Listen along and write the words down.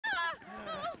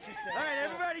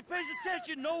Nobody pays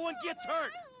attention, no one gets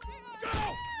hurt. Go!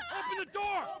 Open the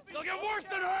door! They'll get worse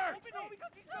than hurt!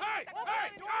 Hey!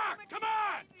 Hey! Ah! Come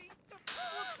on!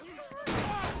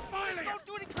 Ah, finally! Don't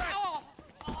do anything! Oh.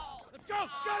 Let's go!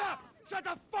 Shut up! Shut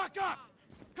the fuck up!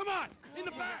 Come on! In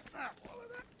the back!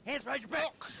 Hands behind your back.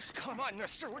 Oh, come on,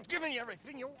 mister. We're giving you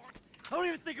everything you want. Don't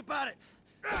even think about it.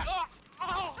 Oh.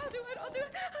 I'll do it, I'll do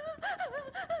it.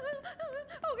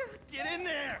 Oh, God. Get in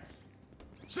there!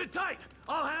 Sit tight!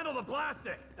 I'll handle the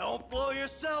blasting! Don't blow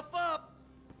yourself up.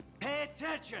 Pay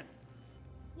attention.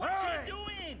 What's Hey! he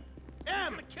doing?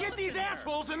 Em, get these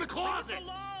assholes in the Leave closet! us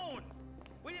alone!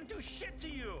 We didn't do shit to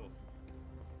you!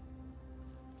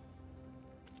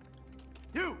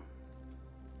 You!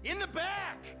 In the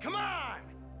back! Come on!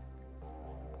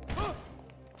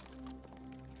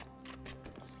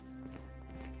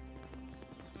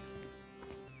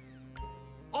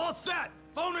 All set!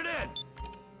 Phone it in!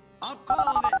 I'm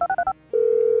calling it.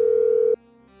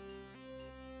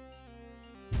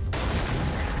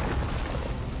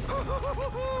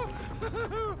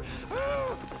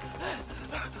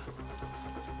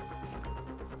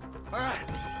 All right,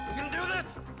 you gonna do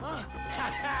this? Huh?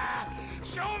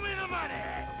 Show me the money!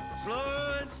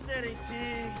 Slow and steady, T.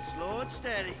 Slow and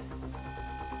steady.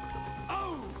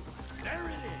 Oh! There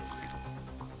it is!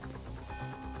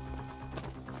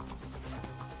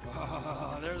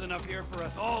 Oh, there's enough here for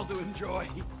us all to enjoy.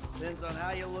 Depends on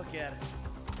how you look at it.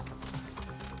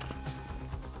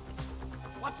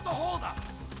 What's the holdup?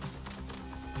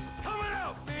 Coming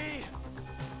out, B!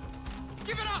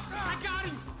 Give it up! I got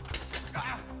him!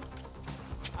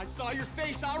 I saw your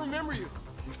face, I'll remember you.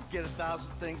 We forget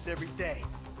 1,000 things every day.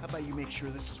 How about you make sure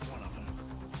this is one of them?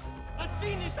 I've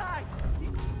seen his eyes!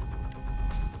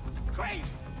 Crazy!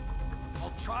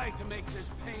 I'll try to make this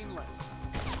painless.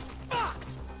 Fuck!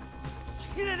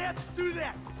 You didn't have to do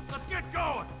that! Let's get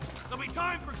going! There'll be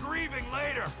time for grieving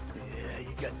later! Yeah,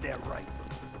 you got that right.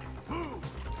 Move!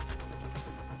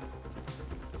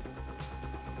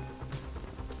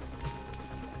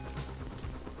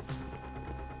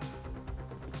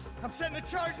 I'm setting the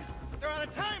charges. They're on a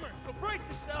timer, so brace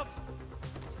yourselves.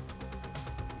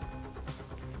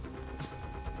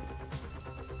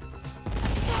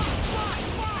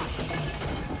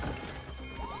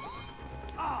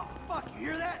 Oh, fuck, you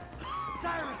hear that?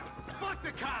 Sirens! Fuck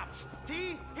the cops.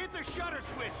 T, hit the shutter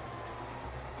switch.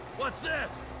 What's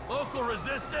this? Local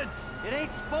resistance? It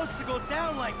ain't supposed to go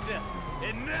down like this.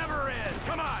 It never is!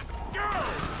 Come on! Go!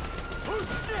 Who's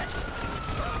sick?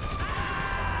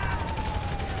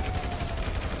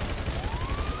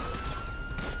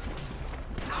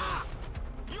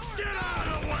 Get out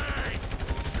of the way!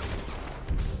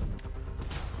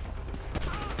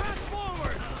 Press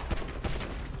forward!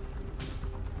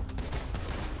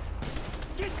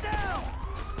 Get down!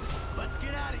 Let's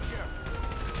get out of here.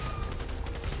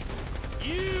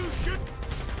 You shouldn't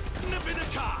have been a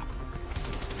cop!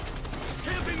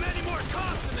 Can't be many more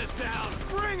cops in this town!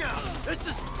 Bring 'em! This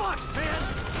is fucked, man!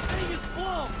 Thing is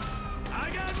blown! I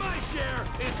got my share!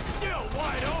 It's still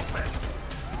wide open!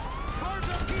 Cars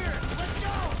up here! Let's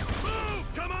go! Move!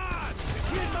 Come on! The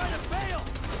kid might have failed!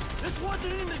 This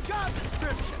wasn't in the job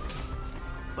description!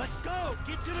 Let's go!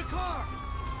 Get to the car!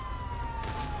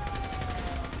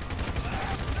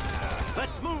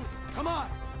 Let's move! Come on!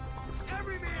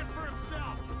 Every man for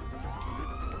himself.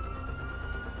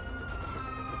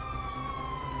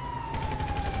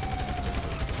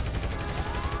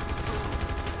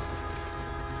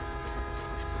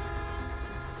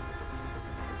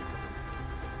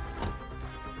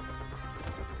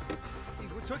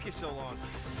 What took you so long?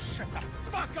 Shut the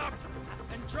fuck up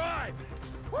and drive!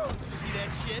 Did you see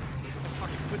that shit? I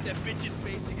fucking put that bitch's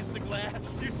face against the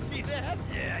glass. Did you see that?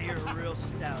 Yeah, you're a real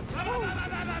stout. Fuck,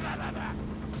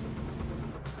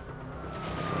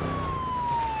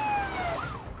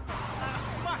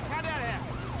 how'd that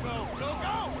happen? Go, go,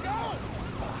 go, go!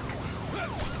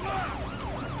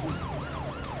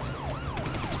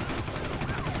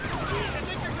 Jeez, I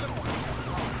think they're gonna...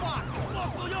 Oh, fuck!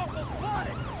 Local yokel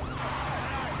spotted!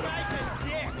 Guy's a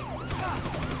dick!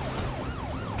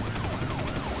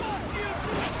 Fuck you,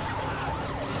 too!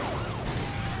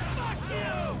 Fuck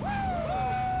you!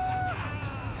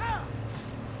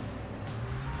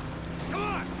 Come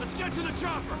on! Let's get to the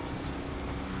chopper!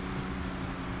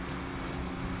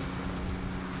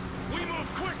 We move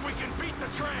quick, we can beat the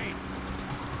train!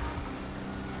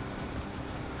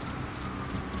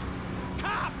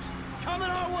 Cops! Coming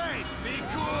our way! Be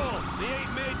cool! They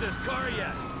ain't made this car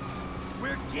yet!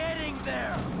 We're getting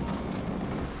there!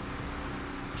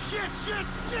 Shit, shit,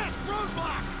 shit!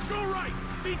 Roadblock! Go right!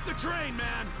 Beat the train,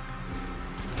 man!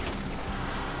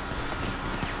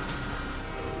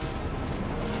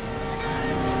 I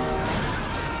got it!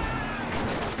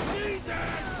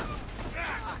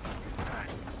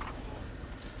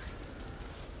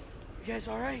 guys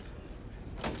all right?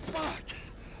 Fuck!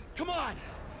 Come on!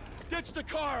 Ditch the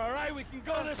car, all right? We can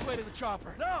go this way to the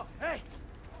chopper. No, hey!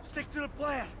 Stick to the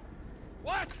plan.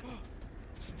 What?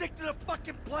 Stick to the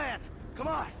fucking plan. Come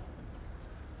on.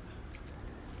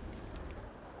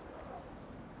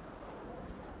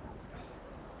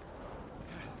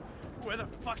 Where the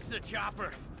fuck's the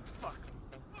chopper? Fuck.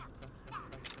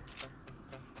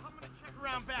 I'm gonna check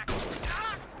around back.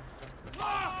 Ah!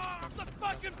 Ah! It's the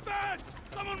fucking bed!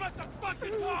 Someone must have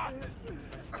fucking talked!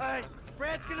 All right,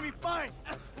 Brad's gonna be fine.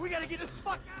 We gotta get the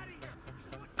fuck out of here.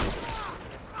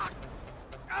 Fuck!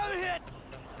 I'm hit.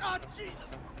 Oh, Jesus.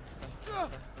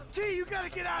 T, you gotta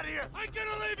get out of here. I'm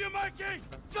gonna leave you, Mikey!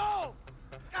 Go!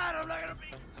 God, I'm not gonna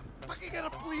be fucking gonna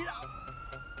bleed out.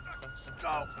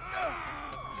 Go.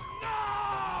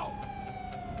 No!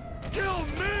 Kill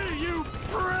me, you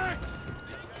pricks!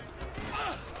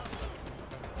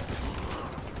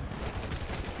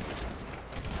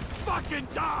 Fucking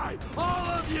die, all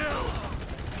of you!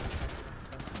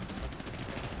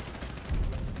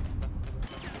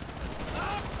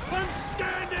 I'm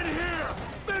standing here!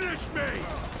 Finish me!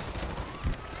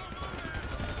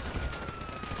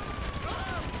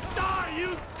 Die, you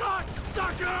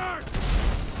cocksuckers!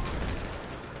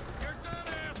 You're done,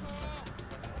 asshole!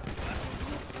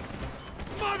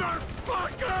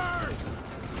 Motherfuckers!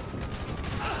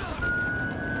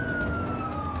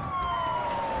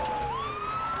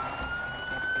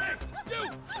 Hey, you!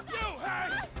 Hey!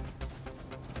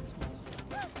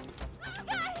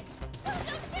 Guys!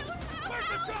 Don't shoot! Where's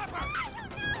the chopper? I don't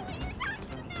know!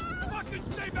 He's not... No! Fucking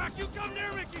stay back! You come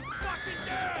near me, she's fucking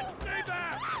dead! Stay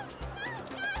back! Help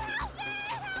me!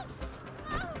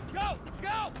 Help! Go!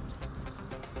 Go!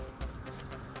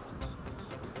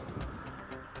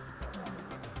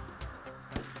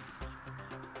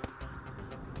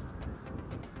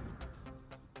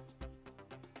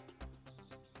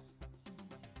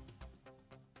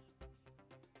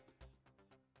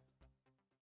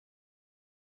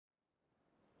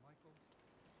 Michael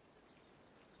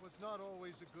was not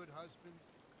always a good husband,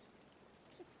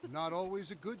 not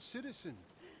always a good citizen.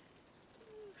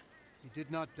 He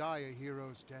did not die a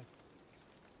hero's death,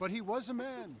 but he was a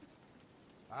man.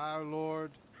 Our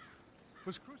Lord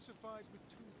was crucified with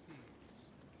 2 thieves,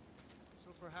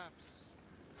 so perhaps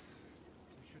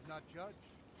we should not judge.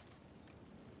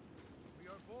 We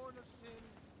are born of sin,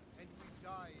 and we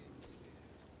die in sin.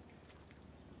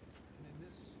 And in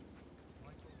this,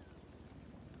 Michael,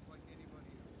 is like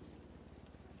anybody else.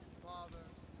 Father,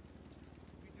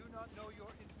 we do not know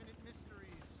your infinite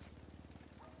mysteries,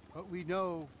 but we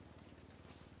know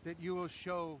that you will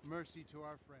show mercy to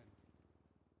our friend.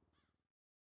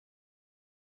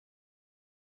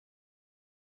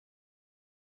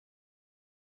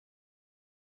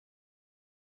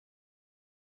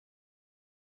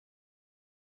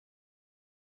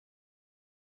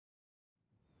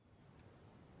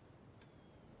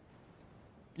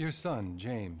 Your son,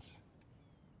 James.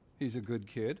 He's a good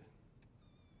kid.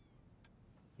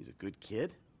 He's a good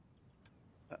kid?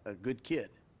 A good kid?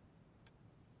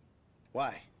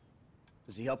 Why?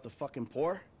 Does he help the fucking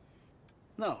poor?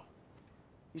 No.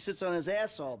 He sits on his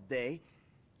ass all day,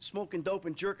 smoking dope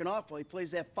and jerking off while he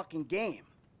plays that fucking game.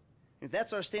 If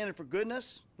that's our standard for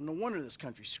goodness, no wonder this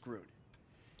country's screwed.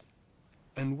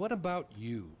 And what about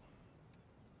you?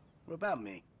 What about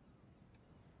me?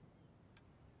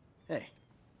 Hey.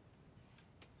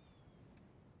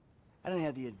 I don't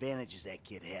have the advantages that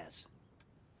kid has.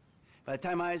 By the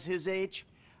time I was his age,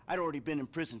 I'd already been in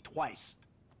prison twice.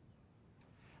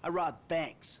 I robbed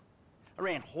banks. I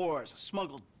ran whores, I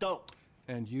smuggled dope.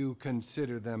 And you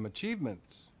consider them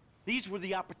achievements? These were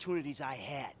the opportunities I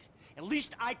had. At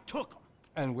least I took them.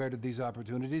 And where did these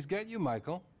opportunities get you,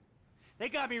 Michael? They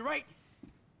got me right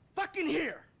fucking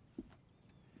here.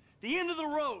 The end of the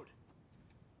road.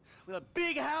 With a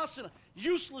big house and a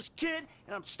useless kid,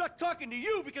 and I'm stuck talking to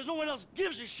you because no one else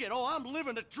gives a shit. Oh, I'm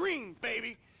living a dream,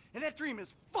 baby. And that dream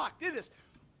is fucked. It is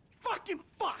fucking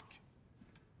fucked.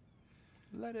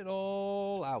 Let it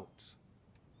all out.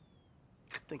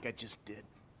 I think I just did.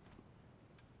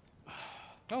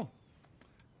 Oh.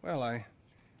 Well, I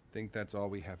think that's all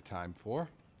we have time for.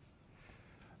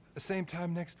 Same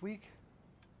time next week?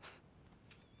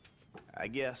 I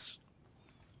guess.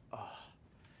 Oh.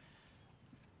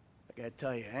 I gotta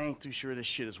tell you, I ain't too sure this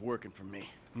shit is working for me.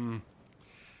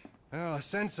 Well, a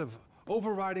sense of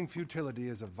overriding futility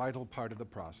is a vital part of the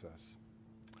process.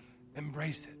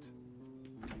 Embrace it.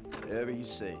 Whatever you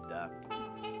say, Doc.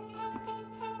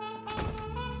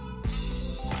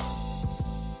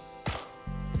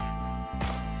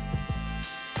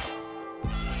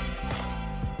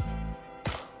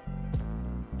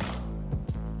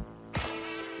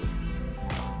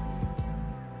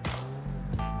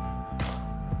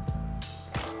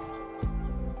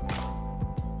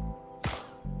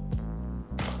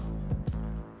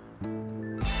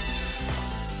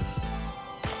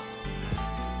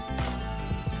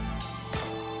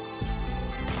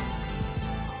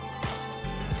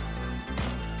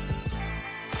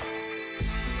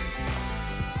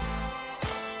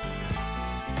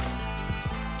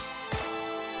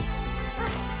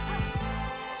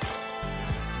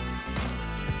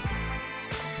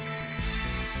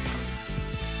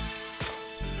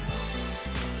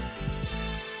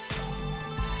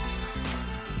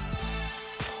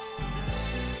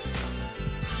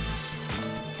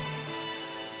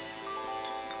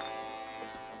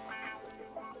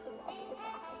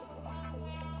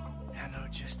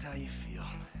 how you feel.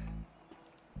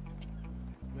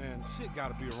 Man, shit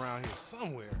gotta be around here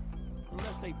somewhere.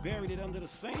 Unless they buried it under the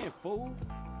sand, fool.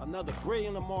 Another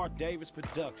brilliant Lamar Davis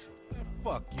production. Man,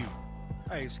 fuck you.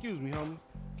 Hey, excuse me, homie.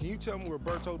 Can you tell me where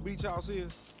Berto Beach House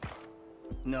is?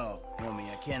 No, homie,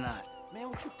 I cannot. Man,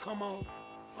 would you come on?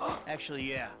 Fuck. Actually,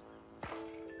 yeah.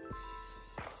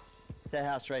 It's that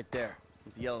house right there,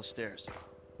 with the yellow stairs.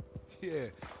 Yeah,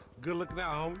 good looking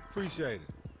out, homie. Appreciate it.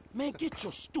 Man, get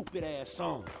your stupid ass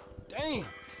on. Damn,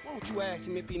 why don't you ask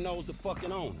him if he knows the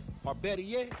fucking owner? Or better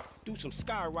yet, do some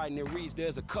skywriting that reads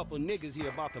there's a couple niggas here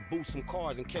about to boost some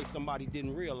cars in case somebody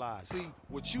didn't realize. See,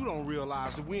 what you don't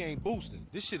realize is we ain't boosting.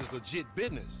 This shit is legit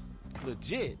business.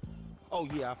 Legit? Oh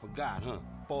yeah, I forgot, huh?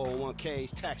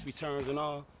 401ks, tax returns and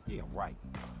all? Yeah, right.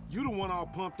 You the one all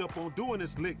pumped up on doing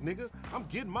this lick, nigga. I'm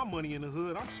getting my money in the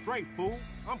hood. I'm straight, fool.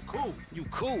 I'm cool. You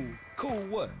cool? Cool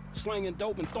what? Slinging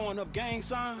dope and throwing up gang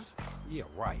signs? Yeah,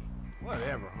 right.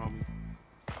 Whatever, homie.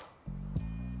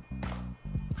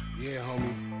 Yeah,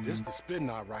 homie, this the spin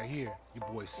knot right here. Your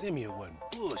boy Simeon wasn't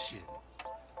bullshitting.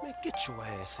 Man, get your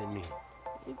ass in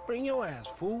there. Bring your ass,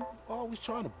 fool. Always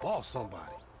trying to boss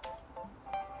somebody.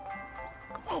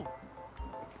 Come on.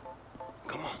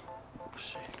 Come on.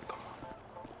 Shit, come on.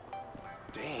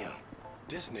 Damn,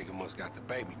 this nigga must got the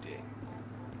baby dick.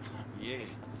 Yeah,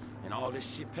 and all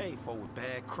this shit paid for with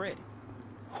bad credit.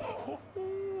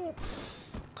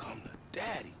 Come to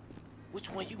daddy. Which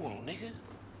one you want, nigga?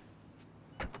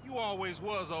 You always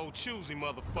was old choosy,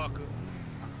 motherfucker.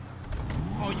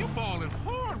 Oh, you ballin'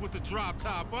 hard with the drop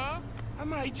top, huh? I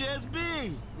might just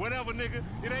be. Whatever, nigga.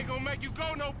 It ain't gonna make you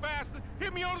go no faster.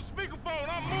 Hit me on the speakerphone.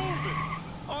 I'm moving.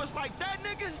 Oh, it's like that,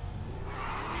 nigga?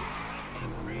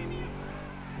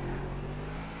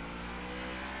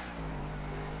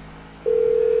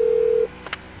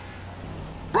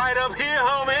 Right up here,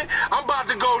 homie. I'm about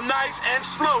to go nice and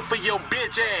slow for your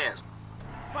bitch ass.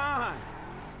 Fine.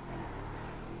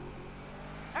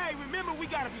 Hey, remember we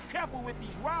gotta be careful with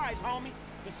these rides, homie.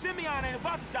 The Simeon ain't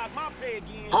about to dock my pay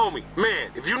again. Homie,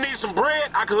 man, if you need some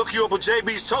bread, I can hook you up with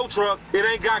JB's tow truck. It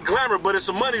ain't got glamour, but it's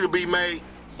some money to be made.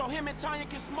 So him and Tanya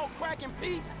can smoke crack in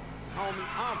peace? Homie,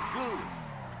 I'm good.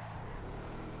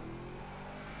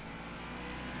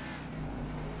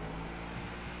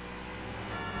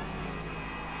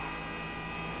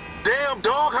 Damn,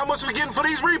 dog, how much we getting for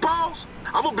these repos?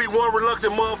 I'm gonna be one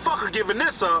reluctant motherfucker giving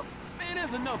this up. Man,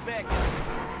 there's enough bad...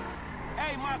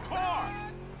 Hey, my car!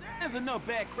 There's enough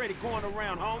bad credit going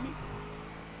around, homie.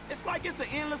 It's like it's an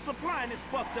endless supply in this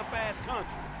fucked up ass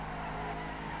country.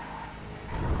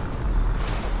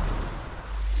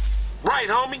 Right,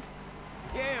 homie?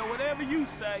 Yeah, whatever you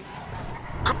say.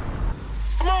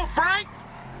 Come on, Frank!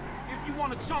 If you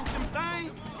want to chunk them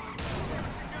things...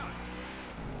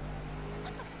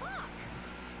 What the fuck?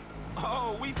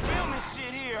 Oh, we filming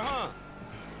shit here, huh?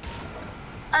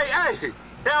 Hey,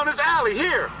 down this alley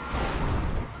here.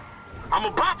 I'm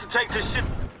about to take this shit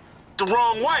the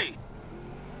wrong way.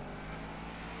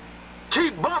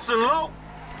 Keep busting, low.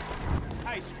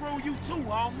 Hey, screw you too,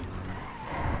 homie.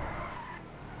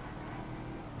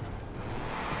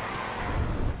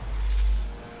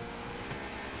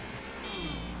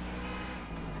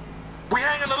 We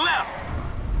hang on the left.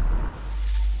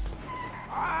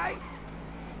 All right.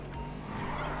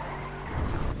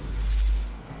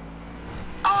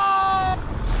 Oh!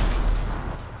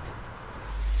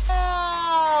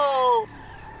 Oh!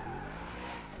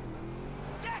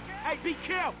 Hey, be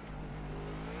careful.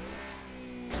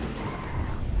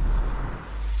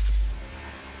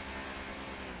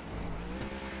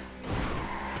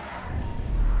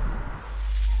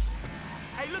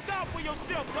 Hey, look out for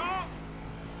yourself, dog.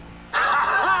 Ha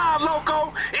ha,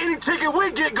 loco! Any ticket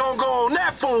we get gonna go on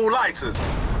that fool license.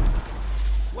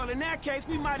 Well, in that case,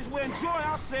 we might as well enjoy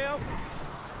ourselves.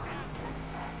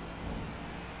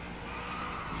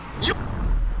 You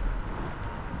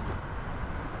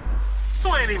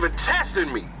ain't even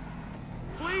testing me.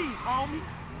 Please, homie.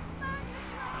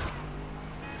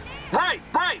 Right.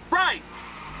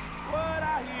 What?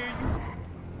 I hear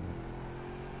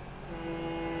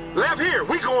you. Left here,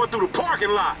 we going through the parking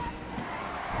lot.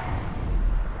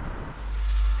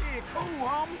 Yeah, cool,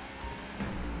 homie.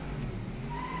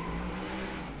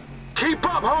 Keep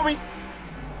up, homie.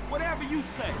 Whatever you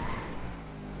say.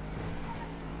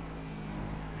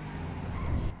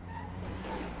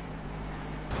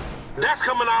 That's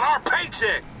coming out our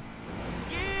paycheck.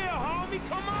 Yeah, homie,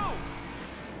 come on.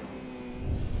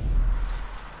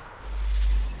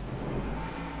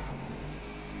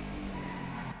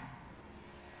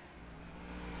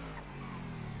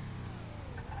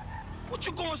 What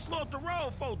you going slow up the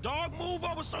road for, dog? Move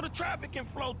over so the traffic can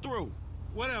flow through.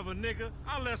 Whatever, nigga.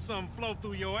 I'll let something flow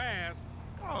through your ass.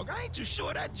 Dog, I ain't too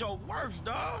sure that joke works,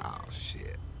 dog. Oh,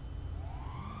 shit.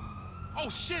 Oh,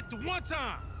 shit, the one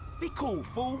time. Be cool,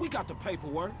 fool. We got the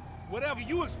paperwork. Whatever,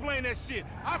 you explain that shit.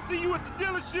 I'll see you at the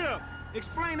dealership.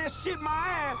 Explain that shit my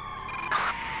ass.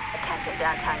 Attention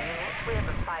downtown units, we have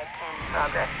a 510 in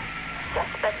progress.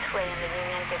 Suspects fleeing the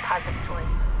Union Depository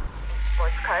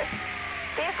sports cars.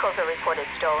 Vehicles are reported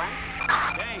stolen.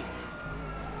 Dang.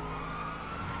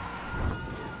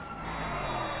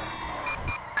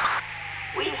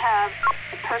 We have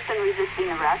a person resisting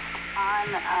arrest on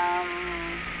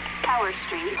Tower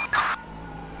Street.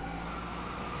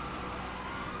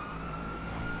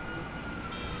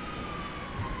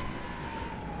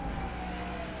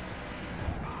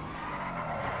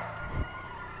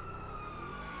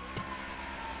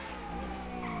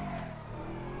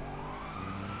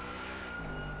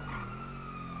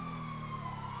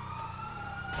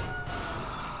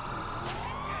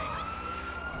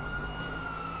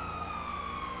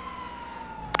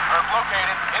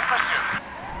 Located in pursuit.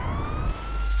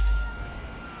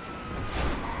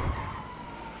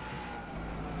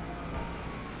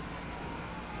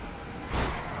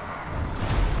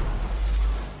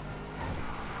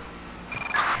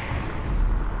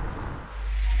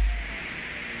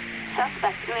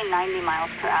 Suspect doing 90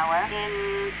 miles per hour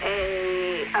in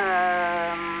a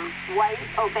white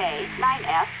Obey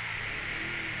 9F.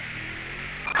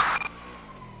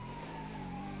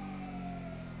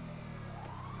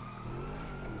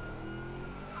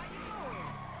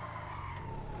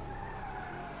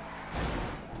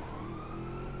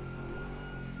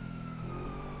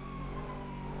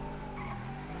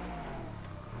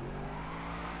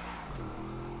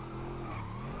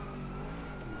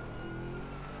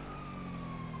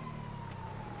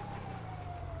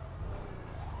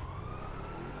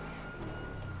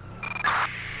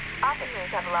 Officers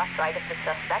have lost sight of the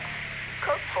suspects.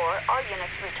 Code 4, all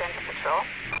units return to patrol.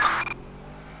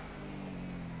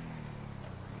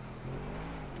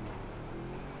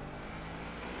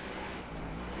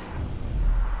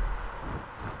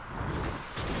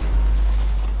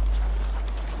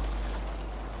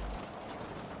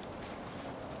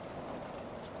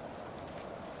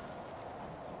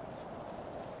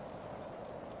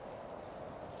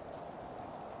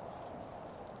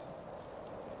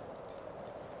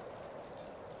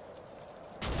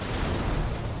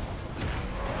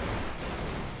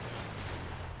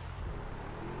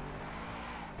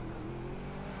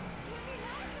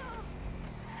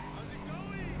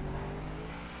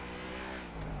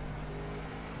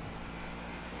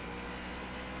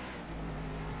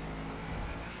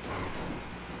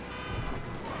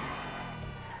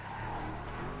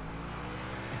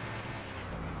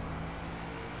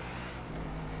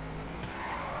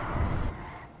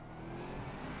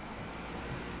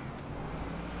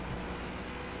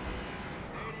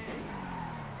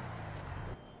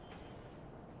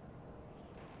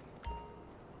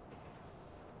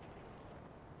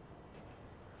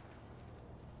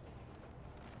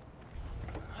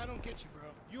 I don't get you, bro.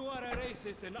 You are a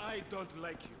racist and I don't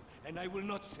like you. And I will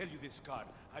not sell you this car.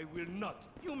 I will not.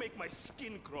 You make my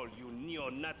skin crawl, you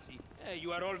neo-Nazi. Hey,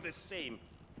 you are all the same.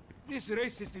 This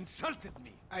racist insulted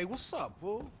me. Hey, what's up,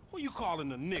 fool? Who you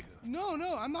calling a nigga? No,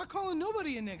 I'm not calling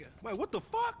nobody a nigga. Wait, what the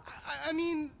fuck? I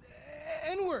mean,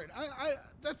 N-word.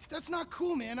 That's not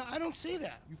cool, man. I don't say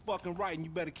that. You fucking right, and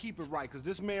you better keep it right, because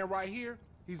this man right here,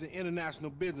 he's an international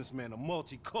businessman, a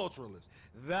multiculturalist.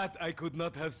 That I could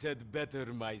not have said better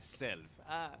myself.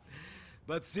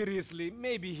 But seriously,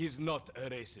 maybe he's not a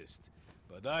racist.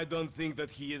 But I don't think that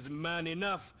he is man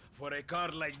enough for a car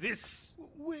like this.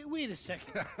 Wait a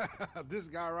second. This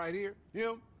guy right here,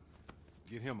 him,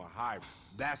 get him a hybrid.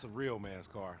 That's a real man's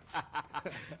car.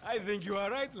 I think you are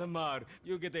right, Lamar.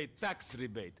 You get a tax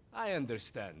rebate. I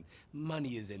understand.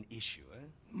 Money is an issue, eh?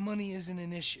 Money isn't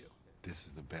an issue. This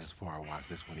is the best part. Watch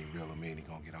this when he reel him in. He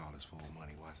gonna get all his full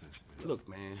money. Watch this. Look,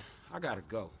 man, I gotta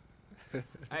go.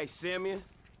 Hey, Simeon,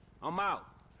 I'm out.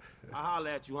 I'll holler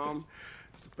at you, homie.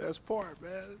 It's the best part,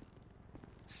 man.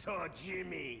 So,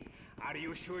 Jimmy, are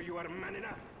you sure you are man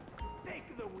enough?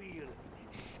 Take the wheel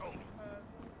and show me.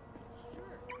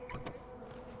 Sure.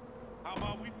 How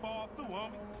about we fall through,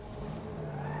 homie?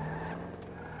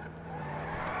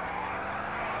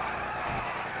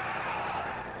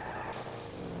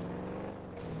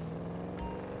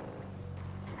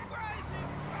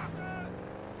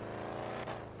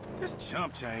 This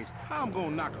chump change. How I'm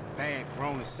gonna knock a bad,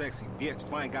 grown and sexy bitch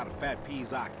if I ain't got a fat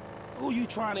peasocky? Who you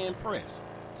trying to impress?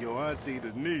 Your auntie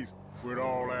Denise, with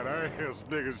all that ass,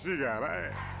 nigga, she got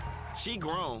ass. She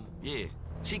grown, yeah.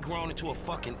 She grown into a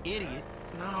fucking idiot.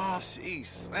 No, she's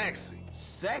sexy.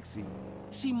 Sexy?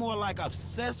 She more like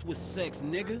obsessed with sex,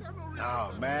 nigga.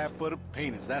 Oh, mad for the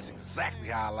penis. That's exactly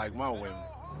how I like my women.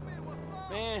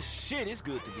 Man, shit, it's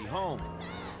good to be home.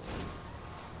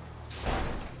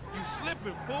 You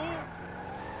slipping, fool!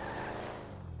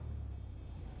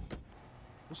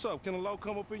 What's up? Can a low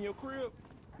come up in your crib?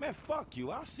 Man, fuck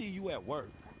you. I'll see you at work.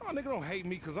 Oh, nigga, don't hate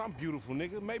me because I'm beautiful,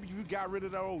 nigga. Maybe if you got rid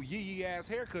of that old yee-yee-ass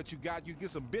haircut you got, you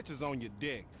get some bitches on your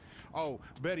dick. Oh,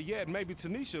 better yet, maybe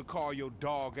Tanisha will call your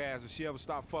dog ass if she ever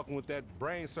stop fucking with that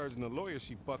brain surgeon, the lawyer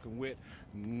she fucking with,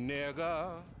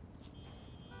 nigga.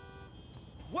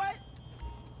 What?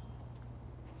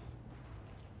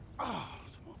 Oh,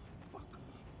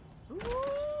 motherfucker.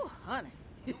 Ooh, honey.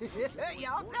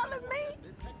 Y'all telling me?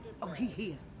 Oh, he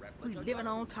here. We living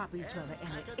on top of each other,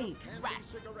 and it ain't right.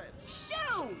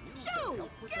 Shoot! Shoot!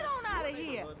 Get on out of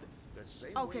here.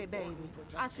 Okay, baby.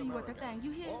 I see you at the thing.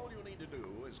 You hear?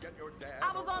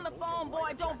 I was on the phone,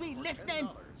 boy. Don't be listening.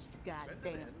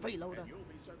 Goddamn freeloader.